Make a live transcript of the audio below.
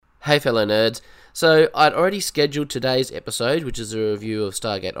Hey fellow nerds. So I'd already scheduled today's episode, which is a review of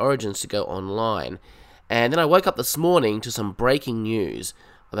Stargate Origins, to go online. And then I woke up this morning to some breaking news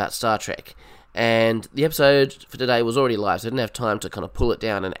about Star Trek. And the episode for today was already live, so I didn't have time to kind of pull it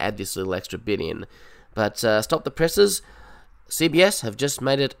down and add this little extra bit in. But stop the presses. CBS have just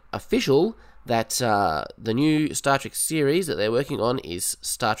made it official that the new Star Trek series that they're working on is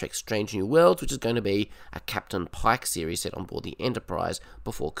Star Trek Strange New Worlds, which is going to be a Captain Pike series set on board the Enterprise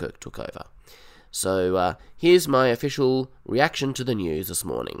before Kirk took over. So here's my official reaction to the news this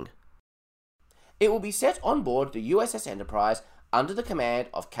morning. It will be set on board the USS Enterprise under the command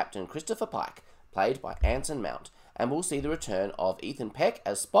of Captain Christopher Pike, played by Anson Mount, and we'll see the return of Ethan Peck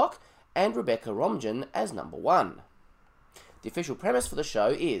as Spock and Rebecca Romijn as Number 1. The official premise for the show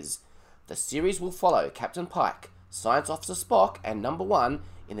is the series will follow Captain Pike, Science Officer Spock, and Number 1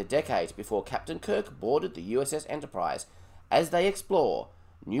 in the decades before Captain Kirk boarded the USS Enterprise as they explore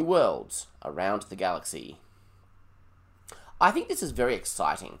new worlds around the galaxy. I think this is very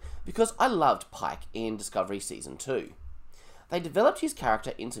exciting because I loved Pike in Discovery Season 2. They developed his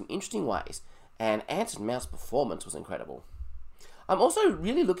character in some interesting ways, and Anson Mount's performance was incredible. I'm also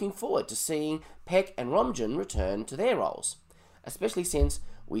really looking forward to seeing Peck and Romijn return to their roles, especially since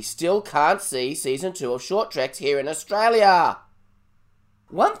we still can't see Season 2 of Short Treks here in Australia.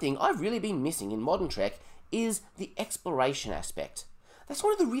 One thing I've really been missing in modern Trek is the exploration aspect. That's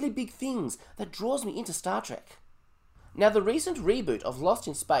one of the really big things that draws me into Star Trek. Now, the recent reboot of Lost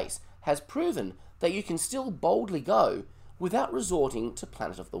in Space has proven that you can still boldly go without resorting to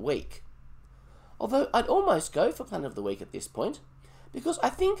Planet of the Week. Although I'd almost go for Planet of the Week at this point, because I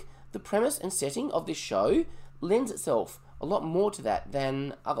think the premise and setting of this show lends itself a lot more to that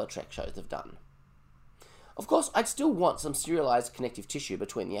than other Trek shows have done. Of course, I'd still want some serialized connective tissue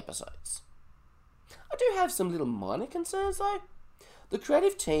between the episodes. I do have some little minor concerns though. The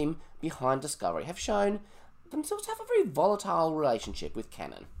creative team behind Discovery have shown themselves to have a very volatile relationship with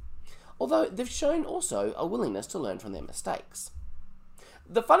canon, although they've shown also a willingness to learn from their mistakes.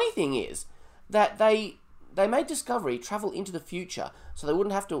 The funny thing is that they made Discovery travel into the future so they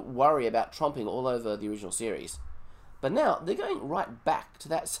wouldn't have to worry about tromping all over the original series. But now they're going right back to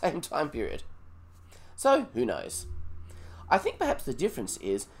that same time period. So, who knows? I think perhaps the difference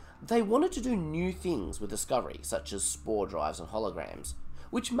is they wanted to do new things with Discovery, such as spore drives and holograms,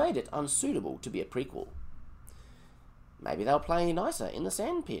 which made it unsuitable to be a prequel. Maybe they'll play nicer in the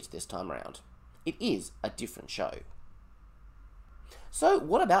sandpit this time around. It is a different show. So,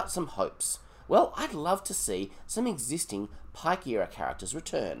 what about some hopes? Well, I'd love to see some existing Pike-era characters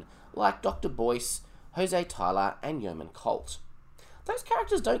return, like Dr. Boyce, Jose Tyler, and Yeoman Colt. Those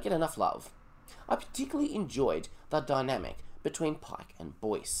characters don't get enough love. I particularly enjoyed the dynamic between Pike and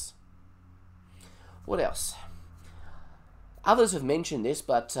Boyce. What else? Others have mentioned this,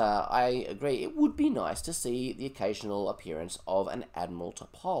 but I agree, it would be nice to see the occasional appearance of an Admiral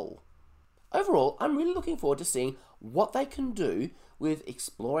T'Pol. Overall, I'm really looking forward to seeing what they can do with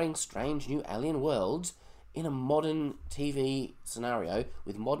exploring strange new alien worlds in a modern TV scenario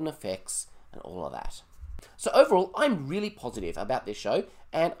with modern effects and all of that. So overall, I'm really positive about this show,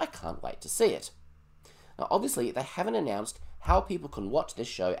 and I can't wait to see it. Now, obviously, they haven't announced how people can watch this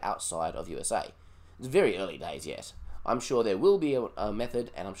show outside of USA. It's very early days yet. I'm sure there will be a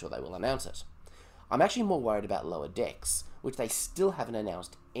method, and I'm sure they will announce it. I'm actually more worried about Lower Decks, which they still haven't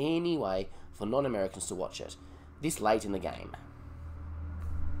announced any way for non-Americans to watch it, this late in the game.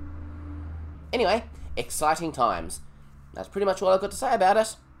 Anyway, exciting times. That's pretty much all I've got to say about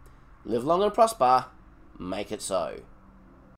it. Live long and prosper. Make it so.